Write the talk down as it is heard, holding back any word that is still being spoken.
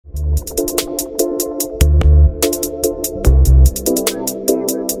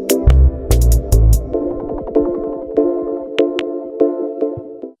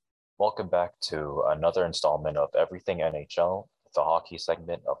Welcome back to another installment of Everything NHL, the hockey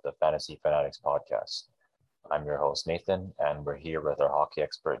segment of the Fantasy Fanatics podcast. I'm your host, Nathan, and we're here with our hockey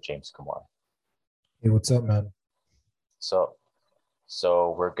expert, James Kumar. Hey, what's up, man? So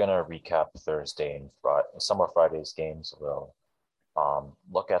we're gonna recap Thursday and some of Friday's games. We'll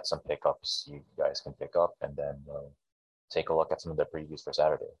look at some pickups you guys can pick up, and then we'll take a look at some of the previews for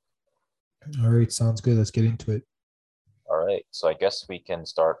Saturday. All right, sounds good. Let's get into it. All right, so I guess we can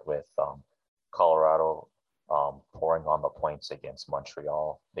start with Colorado pouring on the points against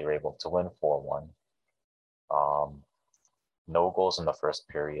Montreal. They were able to win 4-1. No goals in the first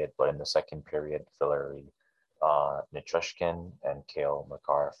period, but in the second period, Filleri, Nichushkin, and Cale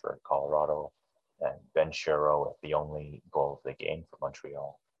Makar for Colorado, and Ben Shiro with the only goal of the game for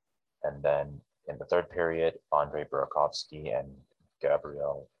Montreal. And then in the third period, Andre Burakovsky and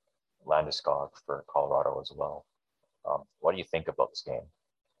Gabriel Landeskog for Colorado as well. What do you think about this game?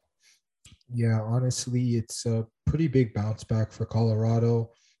 Yeah, honestly, it's a pretty big bounce back for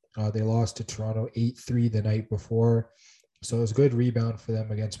Colorado. They lost to Toronto 8-3 the night before. So it was a good rebound for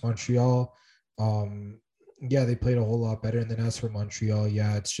them against Montreal. Yeah, they played a whole lot better. And then as for Montreal,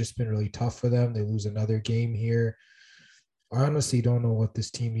 yeah, it's just been really tough for them. They lose another game here. I honestly don't know what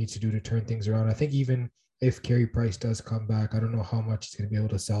this team needs to do to turn things around. I think even if Carey Price does come back, I don't know how much he's going to be able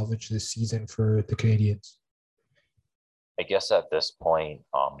to salvage this season for the Canadiens. I guess at this point,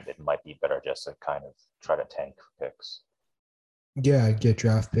 it might be better just to kind of try to tank picks. Yeah, get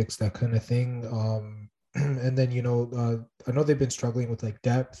draft picks, that kind of thing. And then I know they've been struggling with like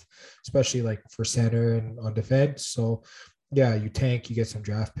depth, especially like for center and on defense. So yeah, you tank, you get some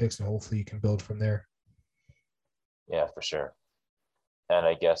draft picks, and hopefully you can build from there. Yeah, for sure. And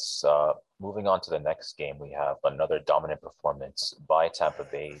I guess moving on to the next game, we have another dominant performance by Tampa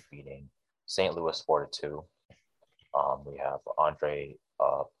Bay beating St. Louis 4-2. We have Andre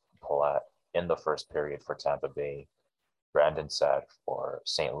Palat in the first period for Tampa Bay, Brandon Saad for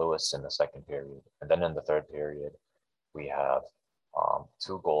St. Louis in the second period. And then in the third period, we have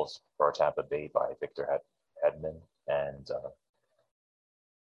two goals for Tampa Bay by Victor Hedman and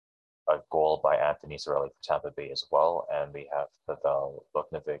a goal by Anthony Cirelli for Tampa Bay as well. And we have Pavel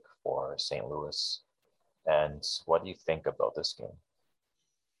Buchnevich for St. Louis. And what do you think about this game?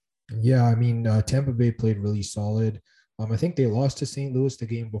 Yeah, I mean, Tampa Bay played really solid. I think they lost to St. Louis the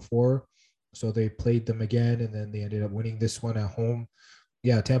game before, so they played them again, and then they ended up winning this one at home.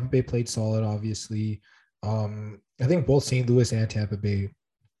 Yeah, Tampa Bay played solid, obviously. I think both St. Louis and Tampa Bay,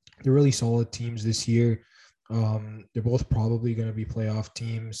 they're really solid teams this year. They're both probably going to be playoff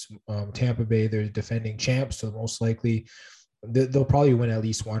teams. Tampa Bay, they're defending champs, so most likely they'll probably win at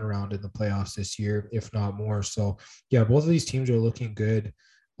least one round in the playoffs this year, if not more. So, yeah, both of these teams are looking good.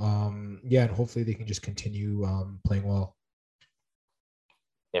 Yeah, and hopefully they can just continue playing well.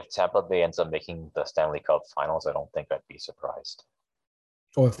 If Tampa Bay ends up making the Stanley Cup Finals, I don't think I'd be surprised.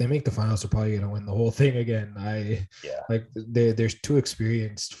 Oh, if they make the finals, they're probably gonna win the whole thing again. Yeah, Like they're too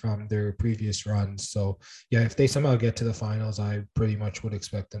experienced from their previous runs. So yeah, if they somehow get to the finals, I pretty much would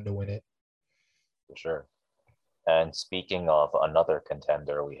expect them to win it. for sure. And speaking of another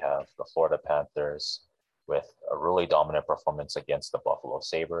contender, we have the Florida Panthers with a really dominant performance against the Buffalo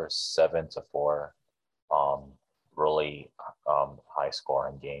Sabres, 7-4. Really high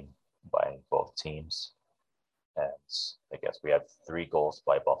scoring game by both teams. And I guess we had 3 goals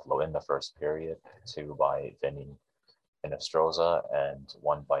by Buffalo in the first period, 2 by Vinny Hinostroza, and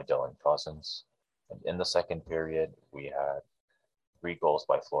 1 by Dylan Cousins. And in the second period, we had 3 goals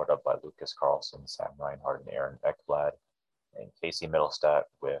by Florida by Lucas Carlson, Sam Reinhart, and Aaron Ekblad, and Casey Middlestat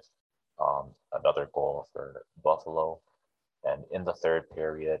with another goal for Buffalo. And in the third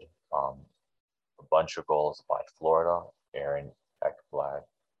period, a bunch of goals by Florida, Aaron Ekblad,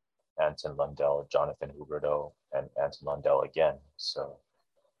 Anton Lundell, Jonathan Huberdeau, and Anton Lundell again. So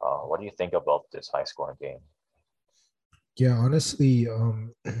what do you think about this high-scoring game? Yeah, honestly,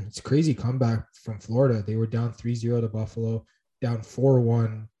 it's a crazy comeback from Florida. They were down 3-0 to Buffalo, down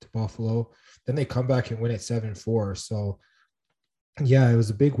 4-1 to Buffalo. Then they come back and win it 7-4. So yeah, it was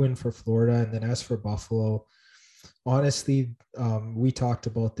a big win for Florida. And then as for Buffalo, honestly, we talked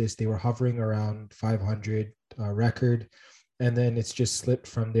about this. They were hovering around 500 record, and then it's just slipped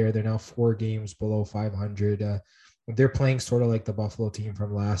from there. They're now 4 games below 500. They're playing sort of like the Buffalo team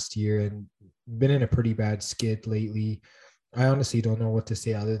from last year and been in a pretty bad skid lately. I honestly don't know what to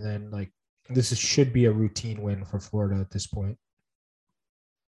say other than like should be a routine win for Florida at this point.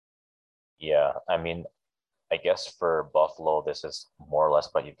 Yeah, I mean, I guess for Buffalo, this is more or less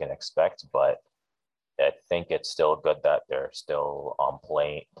what you can expect, but I think it's still good that they're still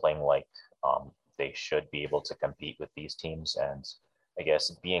playing like they should be able to compete with these teams. And I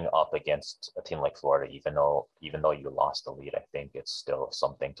guess being up against a team like Florida, even though you lost the lead, I think it's still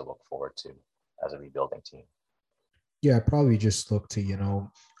something to look forward to as a rebuilding team. Yeah, probably just look to,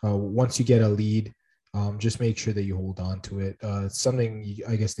 once you get a lead, just make sure that you hold on to it. It's something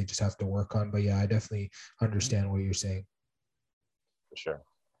I guess they just have to work on. But yeah, I definitely understand what you're saying. For sure.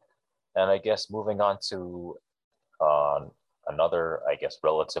 And I guess moving on to uh, another, I guess,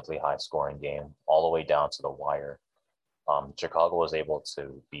 relatively high scoring game, all the way down to the wire. Chicago was able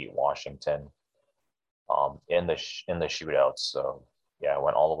to beat Washington in the shootout. So yeah, it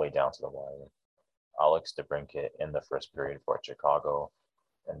went all the way down to the wire. Alex DeBrincat in the first period for Chicago,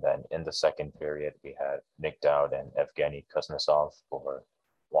 and then in the second period we had Nick Dowd and Evgeny Kuznetsov for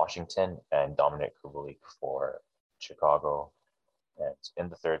Washington and Dominic Kubalik for Chicago. And in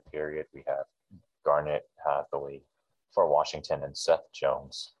the third period we have Garnet Hathaway for Washington and Seth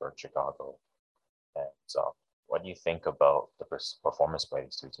Jones for Chicago. And what do you think about the performance by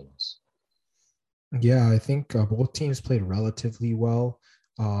these two teams? Yeah, I think both teams played relatively well.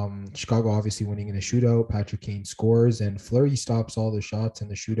 Chicago obviously winning in a shootout. Patrick Kane scores, and Fleury stops all the shots in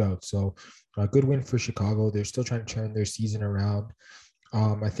the shootout. So a good win for Chicago. They're still trying to turn their season around.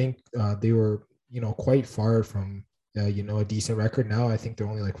 I think they were, quite far from, a decent record now. I think they're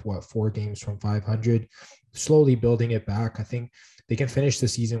only like 4 games from 500, slowly building it back. I think they can finish the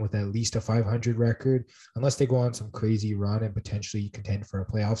season with at least a 500 record, unless they go on some crazy run and potentially contend for a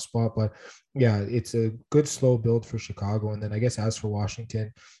playoff spot. But yeah, it's a good slow build for Chicago. And then I guess as for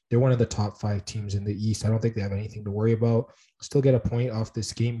Washington, they're one of the top 5 teams in the East. I don't think they have anything to worry about. Still get a point off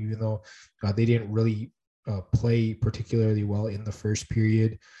this game, even though they didn't really play particularly well in the first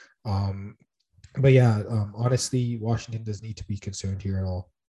period. But yeah, honestly, Washington doesn't need to be concerned here at all.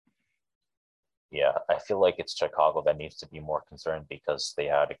 Yeah, I feel like it's Chicago that needs to be more concerned because they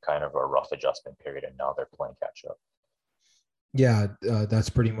had a kind of a rough adjustment period and now they're playing catch up. Yeah, that's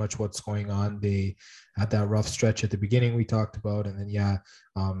pretty much what's going on. They had that rough stretch at the beginning we talked about, and then yeah,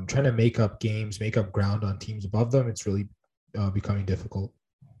 trying to make up games, make up ground on teams above them. It's really becoming difficult.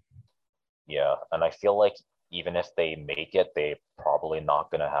 Yeah, and I feel like even if they make it, they probably not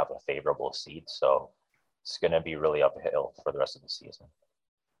going to have a favorable seed. So it's going to be really uphill for the rest of the season.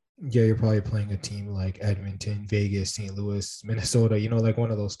 Yeah, you're probably playing a team like Edmonton, Vegas, St. Louis, Minnesota, like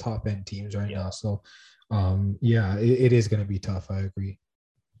one of those top end teams right Yeah, now. So, yeah, it is going to be tough. I agree.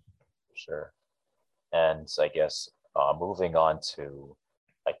 for sure. And I guess moving on to,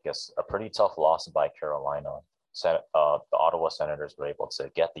 I guess, a pretty tough loss by Carolina. The Ottawa Senators were able to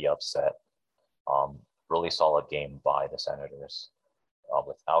get the upset. Um, Really solid game by the Senators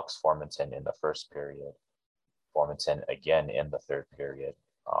with Alex Formenton in the first period, Formenton again in the third period,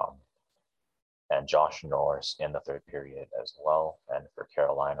 and Josh Norris in the third period as well. And for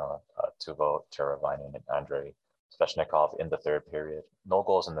Carolina, Teuvo Teravainen and Andrei Svechnikov in the third period. No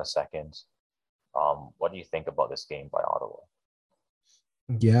goals in the second. What do you think about this game by Ottawa?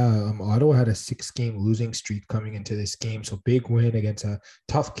 Yeah, Ottawa had a 6 game losing streak coming into this game. So big win against a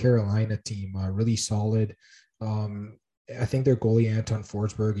tough Carolina team, really solid. Um, I think their goalie, Anton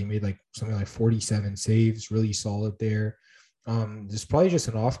Forsberg, he made like something like 47 saves, really solid there. It's probably just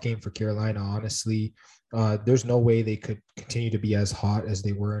an off game for Carolina, honestly. There's no way they could continue to be as hot as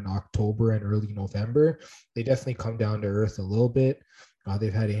they were in October and early November. They definitely come down to earth a little bit.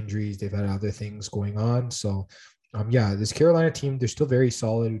 They've had injuries, they've had other things going on. So, yeah, this Carolina team, they're still very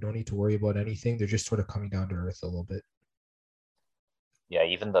solid. We don't need to worry about anything. They're just sort of coming down to earth a little bit. Yeah,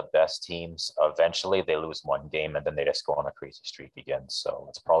 even the best teams, eventually they lose one game and then they just go on a crazy streak again. So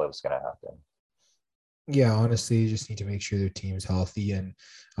that's probably what's going to happen. Yeah, honestly, you just need to make sure their team's healthy. And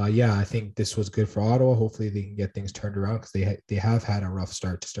yeah, I think this was good for Ottawa. Hopefully, they can get things turned around because they have had a rough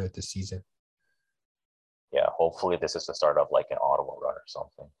start to start the season. Yeah, hopefully this is the start of like an Ottawa run or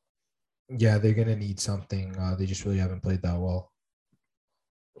something. Yeah, they're gonna need something. They just really haven't played that well.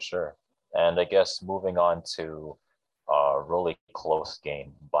 For sure. And I guess moving on to a really close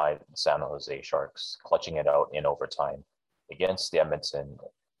game by San Jose Sharks, clutching it out in overtime against the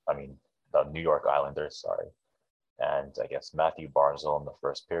the New York Islanders, sorry. And I guess Matthew Barzal in the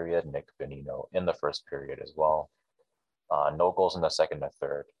first period, Nick Bonino in the first period as well. No goals in the second and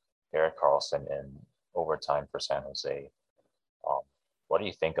third. Erik Karlsson in overtime for San Jose. Um, what do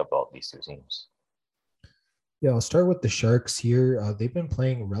you think about these two teams? Yeah, I'll start with the Sharks here. They've been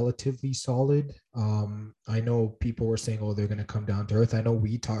playing relatively solid. I know people were saying, "Oh, they're going to come down to earth." I know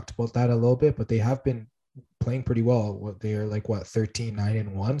we talked about that a little bit, but they have been playing pretty well. They're like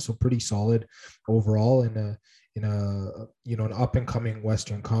 13-9-1, so pretty solid overall in a an up and coming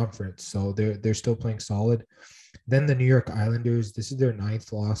Western Conference. So they're still playing solid. Then the New York Islanders, this is their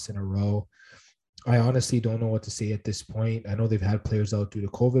ninth loss in a row. I honestly don't know what to say at this point. I know they've had players out due to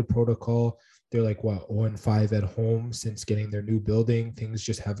COVID protocol. They're like 0-5 at home since getting their new building. Things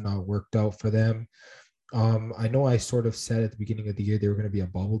just have not worked out for them. I know I sort of said at the beginning of the year they were going to be a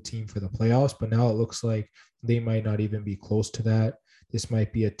bubble team for the playoffs, but now it looks like they might not even be close to that. This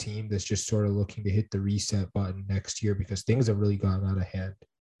might be a team that's just sort of looking to hit the reset button next year because things have really gotten out of hand.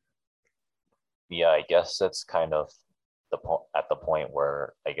 Yeah, I guess it's kind of at the point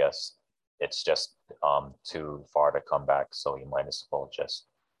where I guess it's just too far to come back. So you might as well just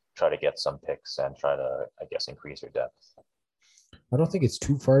try to get some picks and try to, I guess, increase your depth. I don't think it's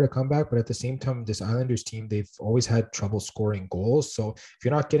too far to come back, but at the same time, this Islanders team, they've always had trouble scoring goals. So if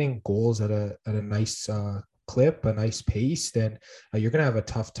you're not getting goals at a nice clip, a nice pace, then you're gonna have a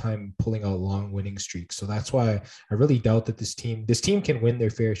tough time pulling out long winning streaks. So that's why I really doubt that this team can win their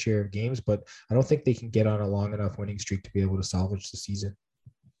fair share of games, but I don't think they can get on a long enough winning streak to be able to salvage the season.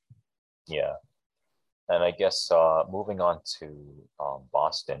 Yeah. And I guess moving on to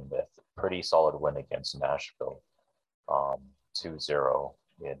Boston with pretty solid win against Nashville, 2-0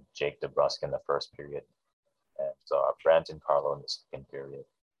 with Jake DeBrusk in the first period and Brandon Carlo in the second period.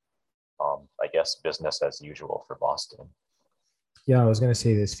 I guess business as usual for Boston. Yeah, I was gonna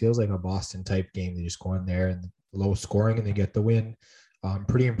say this feels like a Boston type game. They just go in there and low scoring and they get the win.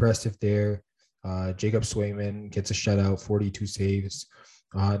 Pretty impressive there. Jacob Swayman gets a shutout, 42 saves.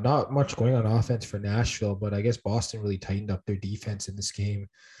 Not much going on offense for Nashville, but I guess Boston really tightened up their defense in this game.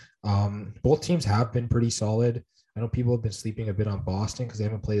 Both teams have been pretty solid. I know people have been sleeping a bit on Boston because they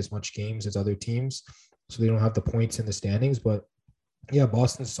haven't played as much games as other teams, so they don't have the points in the standings. But yeah,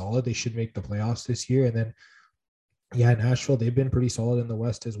 Boston's solid. They should make the playoffs this year. And then yeah, Nashville, they've been pretty solid in the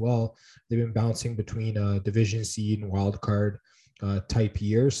West as well. They've been bouncing between division seed and wild card type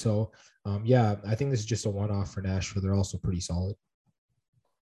year. So yeah, I think this is just a one-off for Nashville. They're also pretty solid.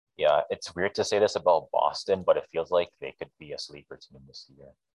 Yeah, it's weird to say this about Boston, but it feels like they could be a sleeper team this year.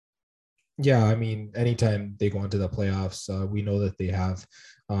 Yeah, I mean, anytime they go into the playoffs, we know that they have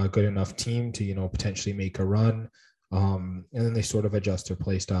a good enough team to, potentially make a run. And then they sort of adjust their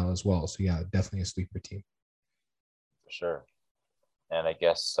play style as well. So yeah, definitely a sleeper team. For sure. And I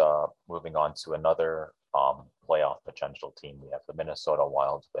guess moving on to another playoff potential team, we have the Minnesota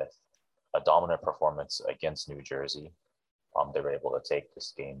Wild with a dominant performance against New Jersey. They were able to take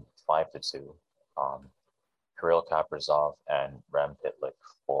this game 5-2. Kirill Kaprizov and Rem Pitlick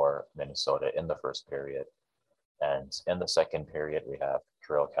for Minnesota in the first period. And in the second period, we have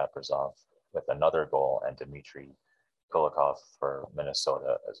Kirill Kaprizov with another goal and Dmitry Kulikov for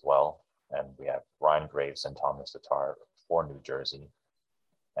Minnesota as well. And we have Ryan Graves and Thomas Tatar for New Jersey.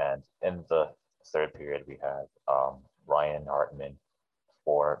 And in the third period, we had Ryan Hartman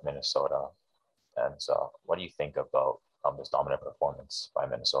for Minnesota. And so what do you think about this dominant performance by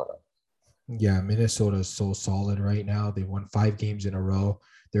Minnesota? Yeah, Minnesota is so solid right now. They won 5 games in a row.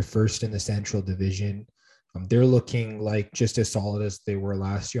 They're first in the Central Division. They're looking like just as solid as they were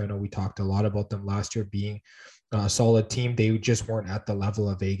last year. I know we talked a lot about them last year being a solid team. They just weren't at the level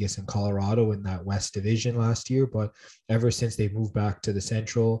of Vegas and Colorado in that West Division last year. But ever since they moved back to the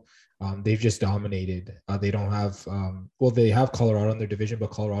Central, they've just dominated. They don't have, they have Colorado in their division,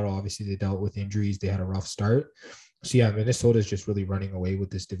 but Colorado, obviously, they dealt with injuries. They had a rough start. So, yeah, Minnesota is just really running away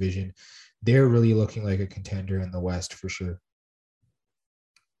with this division. They're really looking like a contender in the West for sure.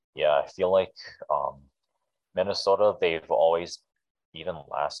 Yeah, I feel like Minnesota, they've always, even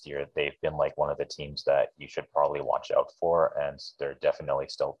last year, they've been like one of the teams that you should probably watch out for, and they're definitely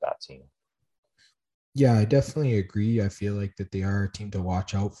still that team. Yeah, I definitely agree. I feel like that they are a team to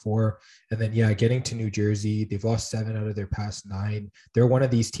watch out for. And then, yeah, getting to New Jersey, they've lost 7 out of their past 9. They're one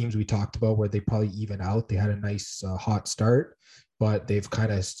of these teams we talked about where they probably even out. They had a nice hot start, but they've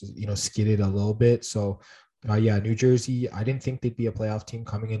kind of, skidded a little bit. So, yeah, New Jersey, I didn't think they'd be a playoff team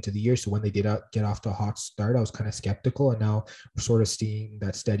coming into the year. So when they did get off to a hot start, I was kind of skeptical. And now we're sort of seeing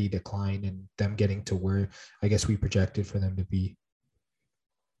that steady decline and them getting to where I guess we projected for them to be.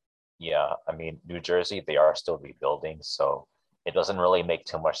 Yeah, I mean, New Jersey, they are still rebuilding, so it doesn't really make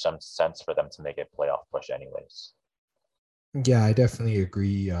too much sense for them to make a playoff push anyways. Yeah, I definitely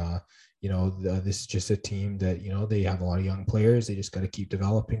agree. This is just a team that, they have a lot of young players. They just got to keep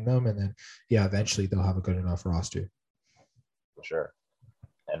developing them. And then, yeah, eventually they'll have a good enough roster. For sure.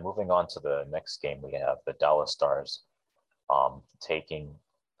 And moving on to the next game, we have the Dallas Stars taking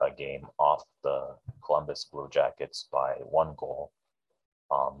a game off the Columbus Blue Jackets by 1 goal.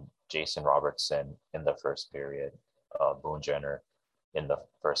 Jason Robertson in the first period, Boone Jenner in the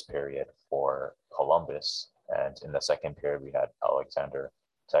first period for Columbus. And in the second period, we had Alexander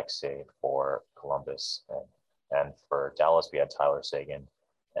Texe for Columbus. And for Dallas, we had Tyler Seguin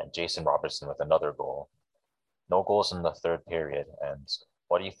and Jason Robertson with another goal. No goals in the third period. And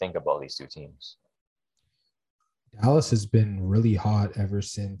what do you think about these two teams? Dallas has been really hot ever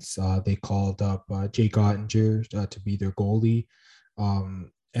since they called up Jake Ottinger to be their goalie,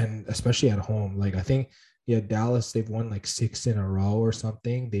 and especially at home. Like I think, yeah, Dallas they've won like six in a row or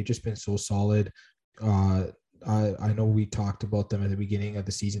something. They've just been so solid. Uh, I know we talked about them at the beginning of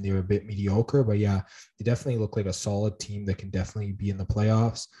the season. They were a bit mediocre, but yeah, they definitely look like a solid team that can definitely be in the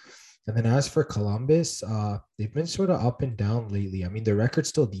playoffs. And then as for Columbus, they've been sort of up and down lately. I mean, their record's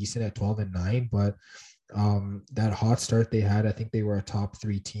still decent at 12-9, but that hot start they had, I think they were a top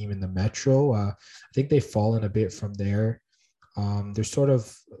three team in the Metro. I think they've fallen a bit from there. They're sort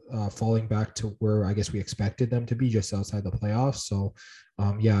of falling back to where I guess we expected them to be, just outside the playoffs. So,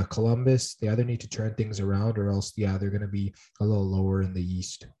 yeah, Columbus, they either need to turn things around or else, yeah, they're going to be a little lower in the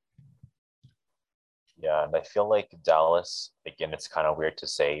East. Yeah, and I feel like Dallas, again, it's kind of weird to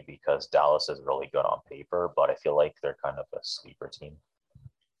say because Dallas is really good on paper, but I feel like they're kind of a sleeper team.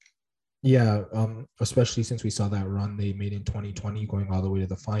 Yeah, especially since we saw that run they made in 2020 going all the way to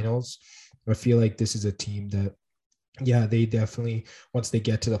the finals. I feel like this is a team that, yeah, they definitely, once they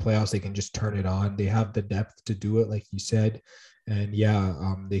get to the playoffs, they can just turn it on. They have the depth to do it, like you said. And yeah,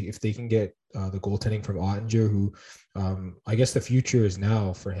 if they can get the goaltending from Ottinger, who I guess the future is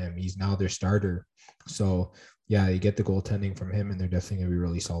now for him. He's now their starter. So yeah, you get the goaltending from him, and they're definitely going to be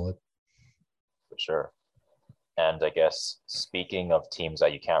really solid. For sure. And I guess speaking of teams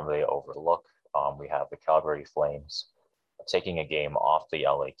that you can't really overlook, we have the Calgary Flames taking a game off the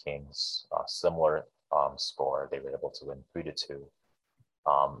LA Kings, similar score. They were able to win 3-2.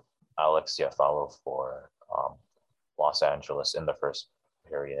 Alex Iafallo for Los Angeles in the first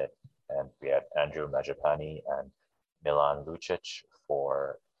period, and we had Andrew Majapani and Milan Lucic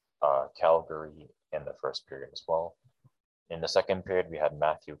for Calgary in the first period as well. In the second period, we had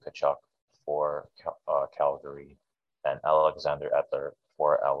Matthew Tkachuk for Calgary and Alexander Edler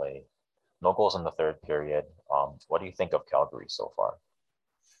for LA. No goals in the third period. What do you think of Calgary so far?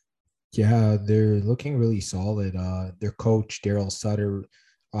 Yeah, they're looking really solid. Their coach, Daryl Sutter,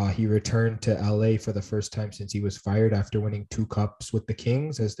 he returned to LA for the first time since he was fired after winning two cups with the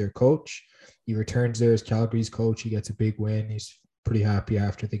Kings as their coach. He returns there as Calgary's coach. He gets a big win. He's pretty happy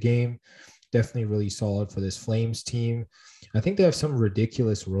after the game. Definitely really solid for this Flames team. I think they have some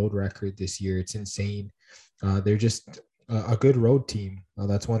ridiculous road record this year. It's insane. They're just a good road team.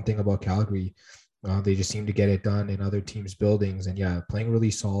 That's one thing about Calgary. They just seem to get it done in other teams' buildings, and yeah, playing really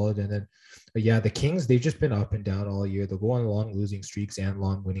solid. And then, yeah, the Kings, they've just been up and down all year. They'll go on long losing streaks and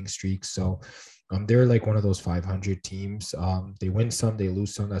long winning streaks. So, they're like one of those 500 teams. They win some, they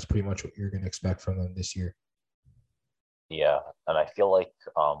lose some. That's pretty much what you're going to expect from them this year. Yeah, and I feel like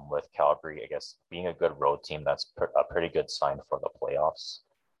with Calgary, I guess being a good road team, that's a pretty good sign for the playoffs.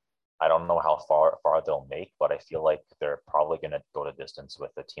 I don't know how far they'll make, but I feel like they're probably going to go to distance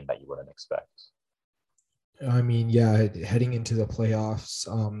with a team that you wouldn't expect. I mean, yeah, heading into the playoffs,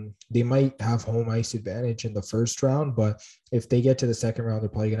 they might have home ice advantage in the first round, but if they get to the second round, they're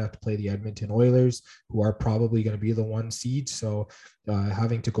probably going to have to play the Edmonton Oilers, who are probably going to be the one seed. So,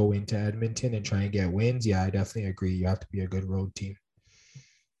 having to go into Edmonton and try and get wins, yeah, I definitely agree. You have to be a good road team.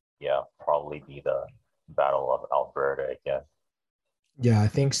 Yeah, probably be the Battle of Alberta again. Yeah, I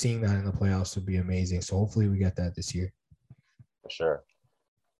think seeing that in the playoffs would be amazing. So hopefully we get that this year. For sure.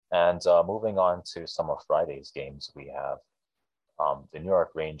 And moving on to some of Friday's games, we have the New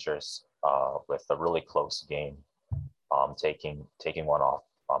York Rangers with a really close game, taking one off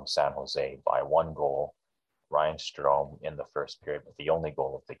San Jose by one goal. Ryan Strome in the first period with the only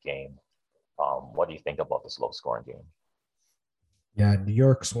goal of the game. What do you think about this low scoring game? Yeah, New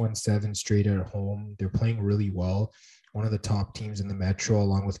York's won seven straight at home. They're playing really well. One of the top teams in the Metro,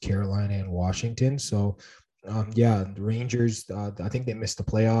 along with Carolina and Washington. So, yeah, the Rangers, I think they missed the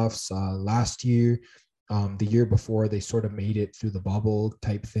playoffs last year. The year before, they sort of made it through the bubble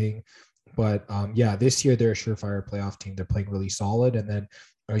type thing. But yeah, this year they're a surefire playoff team. They're playing really solid. And then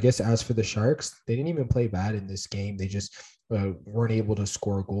I guess as for the Sharks, they didn't even play bad in this game. They just weren't able to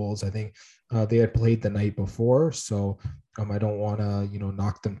score goals. I think they had played the night before, so I don't want to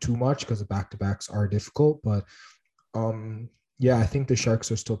knock them too much because the back to backs are difficult. But yeah, I think the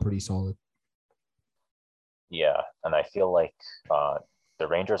Sharks are still pretty solid. Yeah, and I feel like the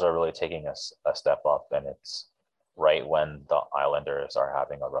Rangers are really taking a step up, and it's right when the Islanders are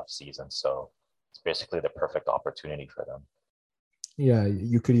having a rough season. So it's basically the perfect opportunity for them. Yeah,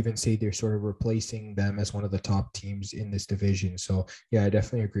 you could even say they're sort of replacing them as one of the top teams in this division. So yeah, I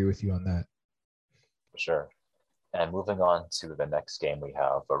definitely agree with you on that. For sure. And moving on to the next game, we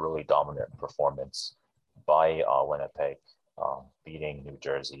have a really dominant performance by Winnipeg, beating New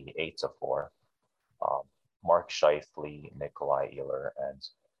Jersey 8-4. Um, Mark Scheifele, Nikolai Ehlers, and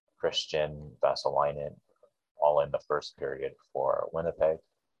Christian Vesalainen all in the first period for Winnipeg.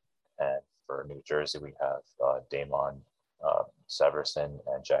 And for New Jersey, we have Damon Severson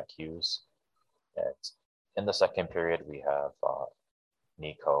and Jack Hughes. And in the second period, we have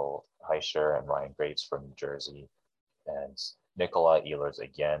Nico Hischier and Ryan Graves from New Jersey, and Nikolai Ehlers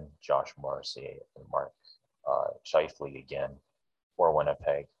again, Josh Morrissey, and Mark Scheifele again for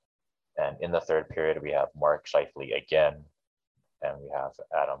Winnipeg. And in the third period, we have Mark Scheifele again, and we have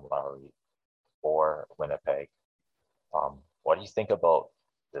Adam Lowry for Winnipeg. What do you think about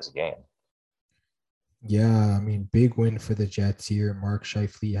this game? Yeah, I mean, big win for the Jets here. Mark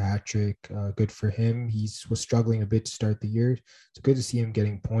Scheifele hat trick, good for him. He was struggling a bit to start the year. It's good to see him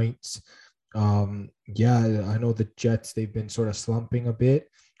getting points. Yeah, I know the Jets, they've been sort of slumping a bit.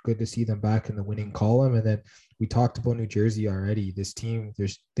 Good to see them back in the winning column. And then we talked about New Jersey already. This team,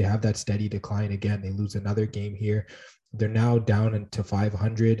 they have that steady decline again. They lose another game here. They're now down into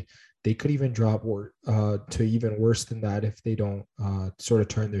 500. They could even drop to even worse than that if they don't sort of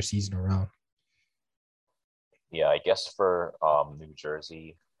turn their season around. Yeah, I guess for New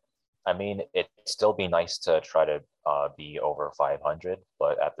Jersey, I mean, it'd still be nice to try to be over 500,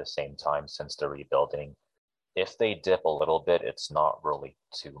 but at the same time, since they're rebuilding, if they dip a little bit, it's not really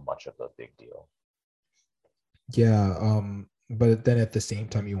too much of a big deal. Yeah, but then at the same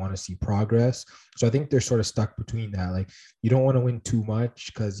time, you want to see progress. So I think they're sort of stuck between that. Like you don't want to win too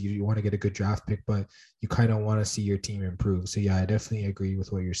much because you want to get a good draft pick, but you kind of want to see your team improve. So yeah, I definitely agree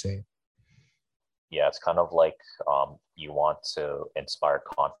with what you're saying. Yeah, it's kind of like you want to inspire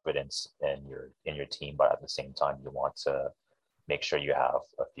confidence in your team, but at the same time, you want to make sure you have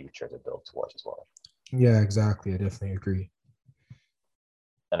a future to build towards as well. Yeah, exactly. I definitely agree.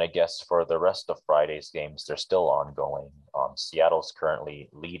 And I guess for the rest of Friday's games, they're still ongoing. Seattle's currently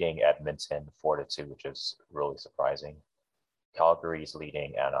leading Edmonton 4-2, which is really surprising. Calgary's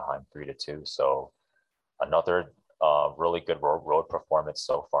leading Anaheim 3-2. So another really good road performance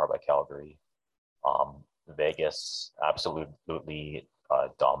so far by Calgary. Vegas absolutely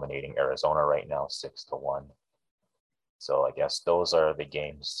dominating Arizona right now, 6-1. So I guess those are the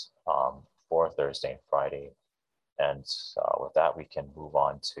games for Thursday and Friday. And with that, we can move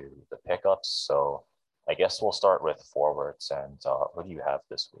on to the pickups. So I guess we'll start with forwards. And who do you have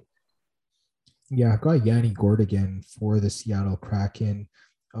this week? Yeah, I've got Yanni Gordigan for the Seattle Kraken.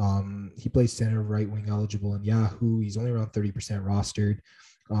 He plays center, right wing eligible in Yahoo. He's only around 30% rostered.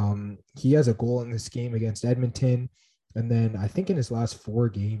 He has a goal in this game against Edmonton. And then I think in his last 4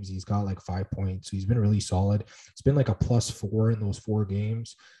 games, he's got like 5 points. So he's been really solid. It's been like a +4 in those 4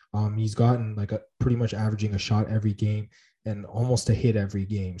 games. He's gotten like a pretty much averaging a shot every game and almost a hit every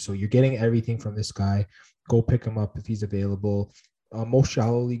game. So you're getting everything from this guy. Go pick him up if he's available. Most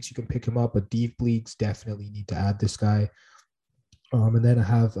shallow leagues, you can pick him up, but deep leagues definitely need to add this guy. And then I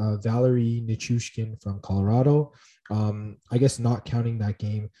have Valerie Nichushkin from Colorado. I guess not counting that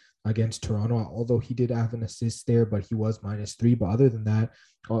game against Toronto, although he did have an assist there, but he was -3. But other than that,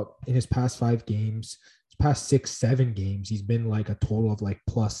 in his past 5 games, his past 6, 7 games, he's been like a total of like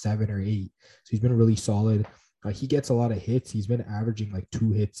 +7 or 8. So he's been really solid. He gets a lot of hits. He's been averaging like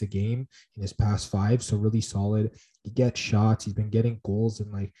 2 hits a game in his past 5. So really solid. He gets shots. He's been getting goals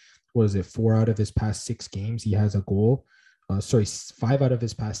in like, what is it, 4 out of his past 6 games, he has a goal. Sorry, 5 out of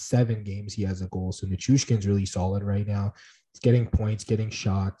his past 7 games, he has a goal. So Nichushkin's really solid right now. He's getting points, getting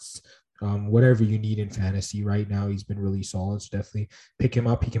shots, whatever you need in fantasy right now. He's been really solid. So definitely pick him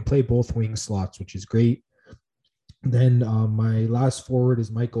up. He can play both wing slots, which is great. Then my last forward is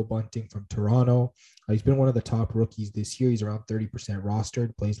Michael Bunting from Toronto. He's been one of the top rookies this year. He's around 30%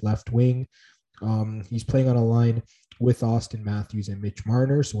 rostered, plays left wing. He's playing on a line with Austin Matthews and Mitch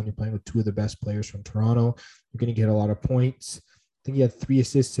Marner. So when you're playing with 2 of the best players from Toronto, you're going to get a lot of points. I think he had 3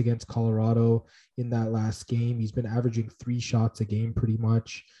 assists against Colorado in that last game. He's been averaging 3 shots a game pretty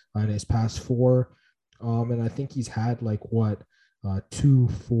much in his past 4. And I think he's had like 2,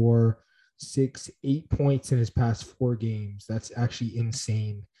 4, 6, 8 points in his past 4 games. That's actually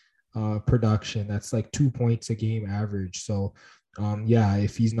insane production. That's like 2 points a game average. So yeah,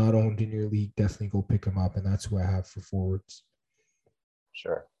 if he's not owned in your league, definitely go pick him up. And that's who I have for forwards.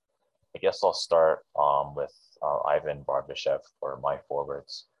 Sure. I guess I'll start with Ivan Barbashev for my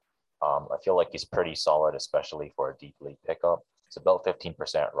forwards. I feel like he's pretty solid, especially for a deep league pickup. It's about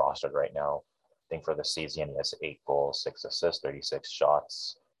 15% rostered right now. think for the season, he has 8 goals, 6 assists, 36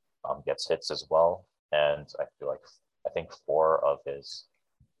 shots, gets hits as well. And I think 4 of his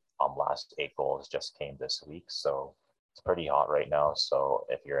last 8 goals just came this week. So it's pretty hot right now. So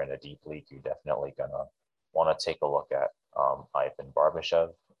if you're in a deep league, you're definitely going to want to take a look at Ivan Barbashev.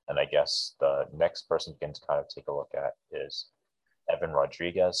 And I guess the next person you can kind of take a look at is Evan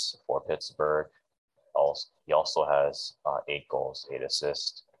Rodriguez for Pittsburgh. He also has 8 goals, 8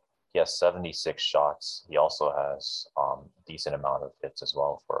 assists. He has 76 shots. He also has decent amount of hits as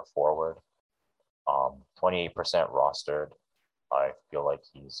well for a forward. 28% rostered. I feel like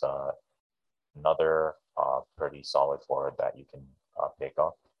he's another pretty solid forward that you can pick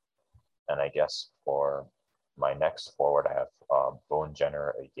up. And I guess for my next forward, I have Boone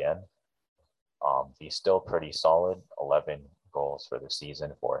Jenner again. He's still pretty solid, 11 goals for the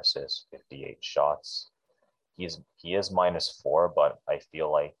season, 4 assists, 58 shots. He is -4, but I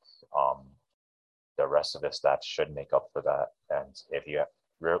feel like the rest of his stats should make up for that. And if you're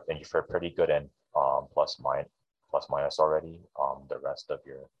pretty good in plus minus already, the rest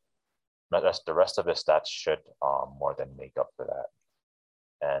of his stats should more than make up for that.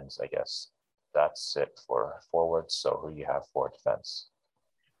 And I guess that's it for forwards. So who do you have for defense?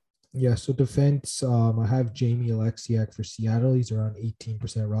 Yeah, so defense, I have Jamie Alexiak for Seattle. He's around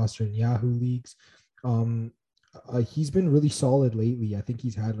 18% roster in Yahoo leagues. He's been really solid lately. I think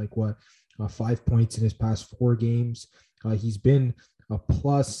he's had 5 points in his past 4 games. He's been a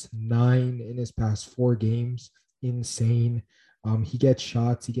 +9 in his past 4 games. Insane. He gets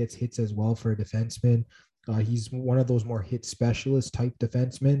shots, he gets hits as well for a defenseman. He's one of those more hit specialist type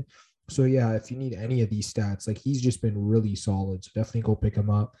defensemen. So yeah, if you need any of these stats, he's just been really solid. So definitely go pick him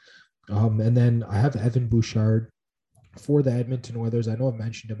up. And then I have Evan Bouchard for the Edmonton Oilers. I know I've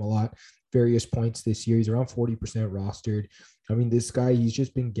mentioned him a lot, various points this year. He's around 40% rostered. I mean, this guy, he's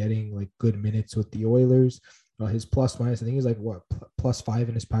just been getting good minutes with the Oilers. His plus minus, I think he's +5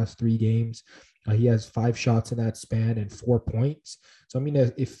 in his past 3 games. He has 5 shots in that span and 4 points. So, I mean,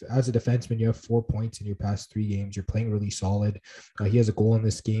 if as a defenseman, you have 4 points in your past 3 games, you're playing really solid. He has a goal in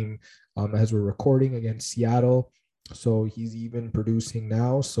this game as we're recording against Seattle. So he's even producing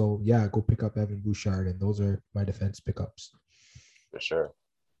now. So yeah, go pick up Evan Bouchard. And those are my defense pickups. For sure.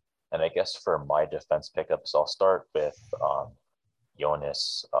 And I guess for my defense pickups, I'll start with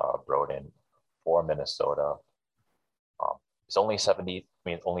Jonas Brodin for Minnesota. He's only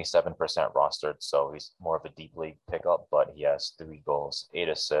 7% rostered, so he's more of a deep league pickup, but he has 3 goals, 8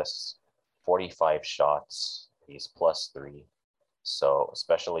 assists, 45 shots. He's +3. So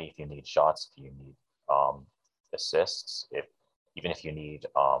especially if you need shots, if you need assists, even if you need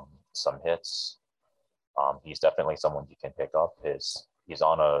some hits, he's definitely someone you can pick up. He's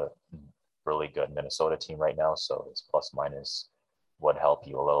on a really good Minnesota team right now, so his plus minus would help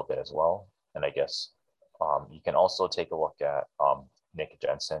you a little bit as well. And I guess you can also take a look at Nick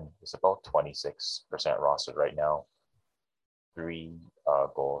Jensen. He's about 26% rostered right now. 3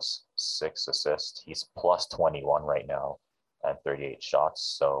 goals, 6 assists. He's +21 right now and 38 shots.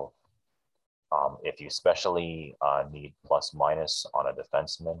 So if you especially need plus minus on a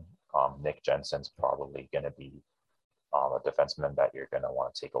defenseman, Nick Jensen's probably going to be a defenseman that you're going to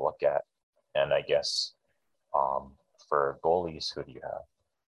want to take a look at. And I guess for goalies, who do you have?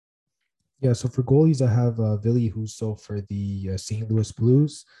 Yeah, so for goalies, I have Ville Husso for the St. Louis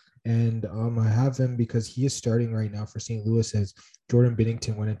Blues. And I have him because he is starting right now for St. Louis as Jordan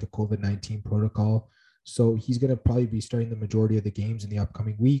Binnington went into COVID-19 protocol. So he's going to probably be starting the majority of the games in the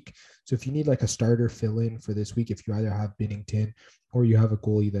upcoming week. So if you need a starter fill-in for this week, if you either have Binnington or you have a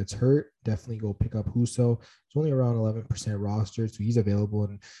goalie that's hurt, definitely go pick up Husso. It's only around 11% roster, so he's available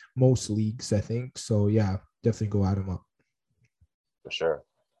in most leagues, I think. So yeah, definitely go add him up. For sure.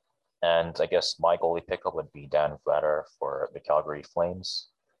 And I guess my goalie pickup would be Dan Vladar for the Calgary Flames.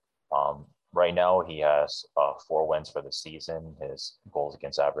 Right now, he has 4 wins for the season. His goals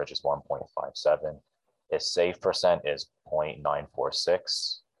against average is 1.57. His save percent is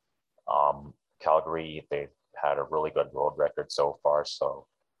 0.946. Calgary, they've had a really good road record so far. So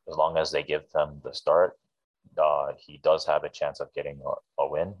as long as they give him the start, he does have a chance of getting a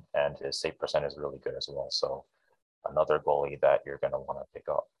win. And his save percent is really good as well. So another goalie that you're going to want to pick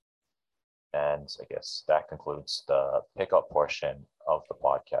up. And I guess that concludes the pickup portion of the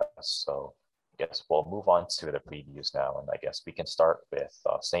podcast. So I guess we'll move on to the previews now. And I guess we can start with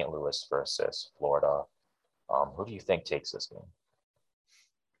St. Louis versus Florida. Who do you think takes this game?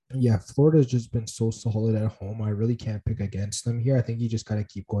 Yeah, Florida's just been so solid at home. I really can't pick against them here. I think you just got to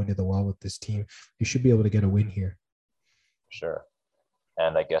keep going to the well with this team. You should be able to get a win here. Sure.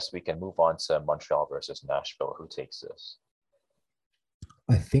 And I guess we can move on to Montreal versus Nashville. Who takes this?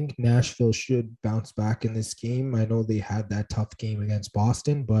 I think Nashville should bounce back in this game. I know they had that tough game against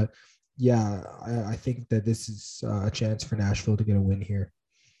Boston, but yeah, I think that this is a chance for Nashville to get a win here.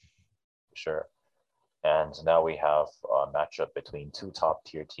 Sure. And now we have a matchup between two top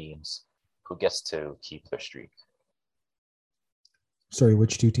tier teams. Who gets to keep their streak? Sorry,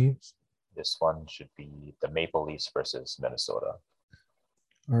 which two teams? This one should be the Maple Leafs versus Minnesota.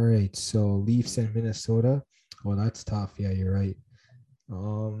 All right, so Leafs and Minnesota. Oh, that's tough. Yeah, you're right.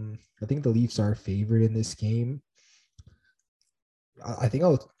 I think the Leafs are favored in this game. I think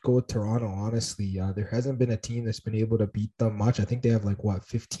I'll go with Toronto. Honestly, there hasn't been a team that's been able to beat them much. I think they have like what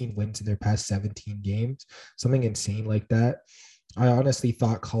 15 wins in their past 17 games, something insane like that. I honestly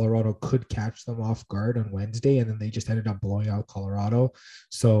thought Colorado could catch them off guard on Wednesday, and then they just ended up blowing out Colorado.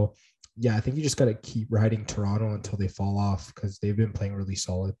 So, yeah, I think you just got to keep riding Toronto until they fall off because they've been playing really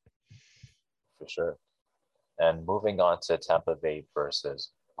solid. For sure. And moving on to Tampa Bay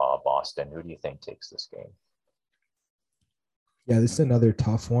versus Boston, who do you think takes this game? Yeah, this is another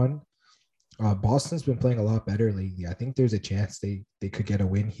tough one. Boston's been playing a lot better lately. I think there's a chance they could get a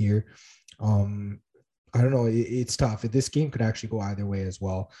win here. Um, I don't know. It's tough. This game could actually go either way as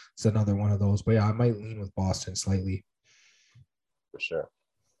well. It's another one of those. But yeah, I might lean with Boston slightly. For sure.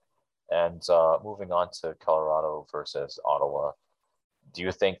 And moving on to Colorado versus Ottawa, do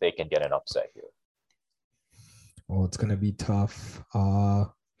you think they can get an upset here? Oh, it's gonna be tough.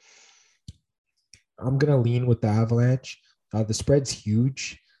 I'm gonna lean with the Avalanche. The spread's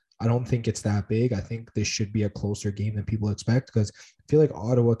huge. I don't think it's that big. I think this should be a closer game than people expect because I feel like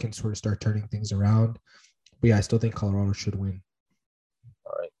Ottawa can sort of start turning things around. But yeah, I still think Colorado should win.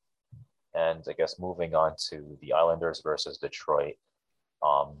 All right. And I guess moving on to the Islanders versus Detroit,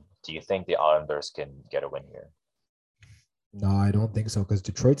 do you think the Islanders can get a win here? No, I don't think so because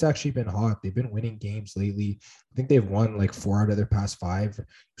Detroit's actually been hot. They've been winning games lately. I think they've won like 4 out of their past 5 or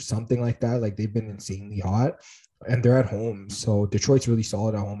something like that. Like they've been insanely hot and they're at home. So Detroit's really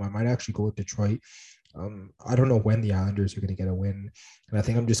solid at home. I might actually go with Detroit. I don't know when the Islanders are going to get a win. And I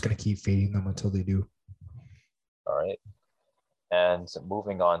think I'm just going to keep fading them until they do. All right. And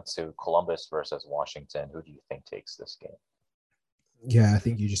moving on to Columbus versus Washington, who do you think takes this game? Yeah, I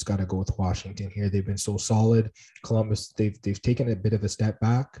think you just got to go with Washington here. They've been so solid. Columbus, they've taken a bit of a step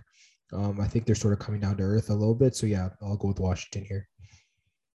back. I think they're sort of coming down to earth a little bit. So yeah, I'll go with Washington here.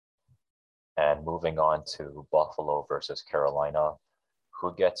 And moving on to Buffalo versus Carolina,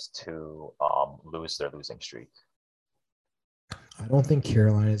 who gets to lose their losing streak? I don't think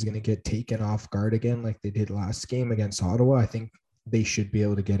Carolina is going to get taken off guard again like they did last game against Ottawa. I think they should be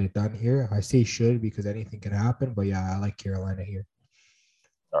able to get it done here. I say should because anything can happen, but yeah, I like Carolina here.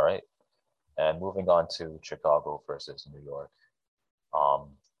 All right. And moving on to Chicago versus New York. Um,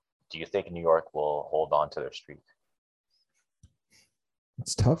 do you think New York will hold on to their streak?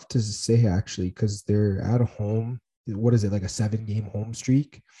 It's tough to say actually because they're at home. What is it, like a 7-game home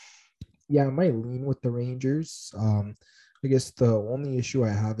streak? Yeah, I might lean with the Rangers. I guess the only issue I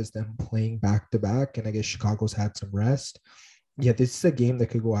have is them playing back to back, and I guess Chicago's had some rest. Yeah, this is a game that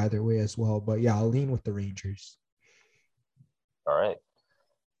could go either way as well, but yeah, I'll lean with the Rangers. All right.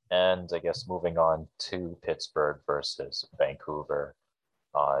 And I guess moving on to Pittsburgh versus Vancouver.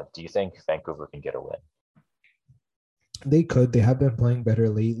 Do you think Vancouver can get a win? They could. They have been playing better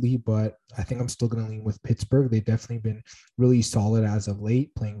lately, but I think I'm still going to lean with Pittsburgh. They've definitely been really solid as of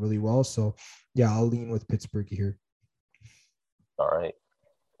late, playing really well. So, yeah, I'll lean with Pittsburgh here. All right.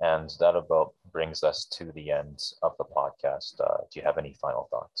 And that about brings us to the end of the podcast. Do you have any final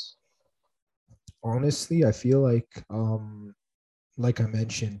thoughts? Honestly, I feel like I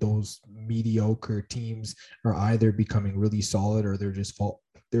mentioned, those mediocre teams are either becoming really solid or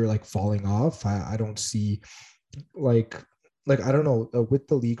they're like falling off. I don't see like I don't know with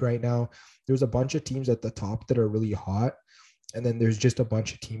the league right now. There's a bunch of teams at the top that are really hot, and then there's just a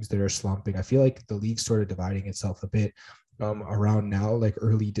bunch of teams that are slumping. I feel like the league's sort of dividing itself a bit around now, like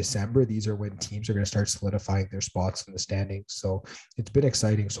early December. These are when teams are going to start solidifying their spots in the standings. So it's been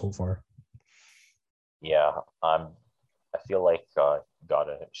exciting so far. Yeah, I feel like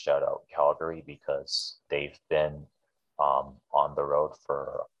gotta shout out Calgary because they've been on the road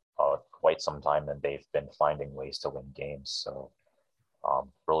for quite some time and they've been finding ways to win games. So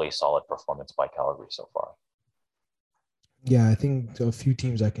really solid performance by Calgary so far. Yeah, I think a few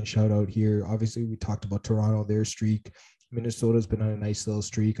teams I can shout out here. Obviously, we talked about Toronto, their streak. Minnesota's been on a nice little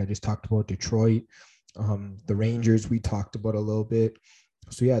streak. I just talked about Detroit. The Rangers, we talked about a little bit.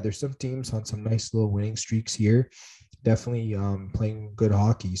 So, yeah, there's some teams on some nice little winning streaks here. Definitely playing good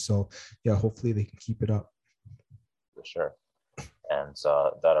hockey. So, yeah, hopefully they can keep it up. For sure. And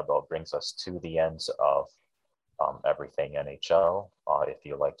that about brings us to the end of everything NHL. If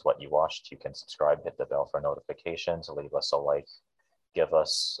you liked what you watched, you can subscribe, hit the bell for notifications, leave us a like, give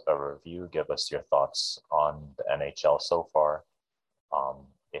us a review, give us your thoughts on the NHL so far.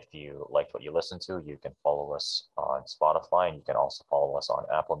 If you liked what you listened to, you can follow us on Spotify, and you can also follow us on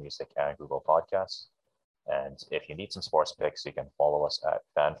Apple Music and Google Podcasts. And if you need some sports picks, you can follow us at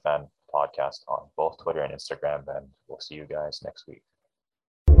FanFan Podcast on both Twitter and Instagram. And we'll see you guys next week.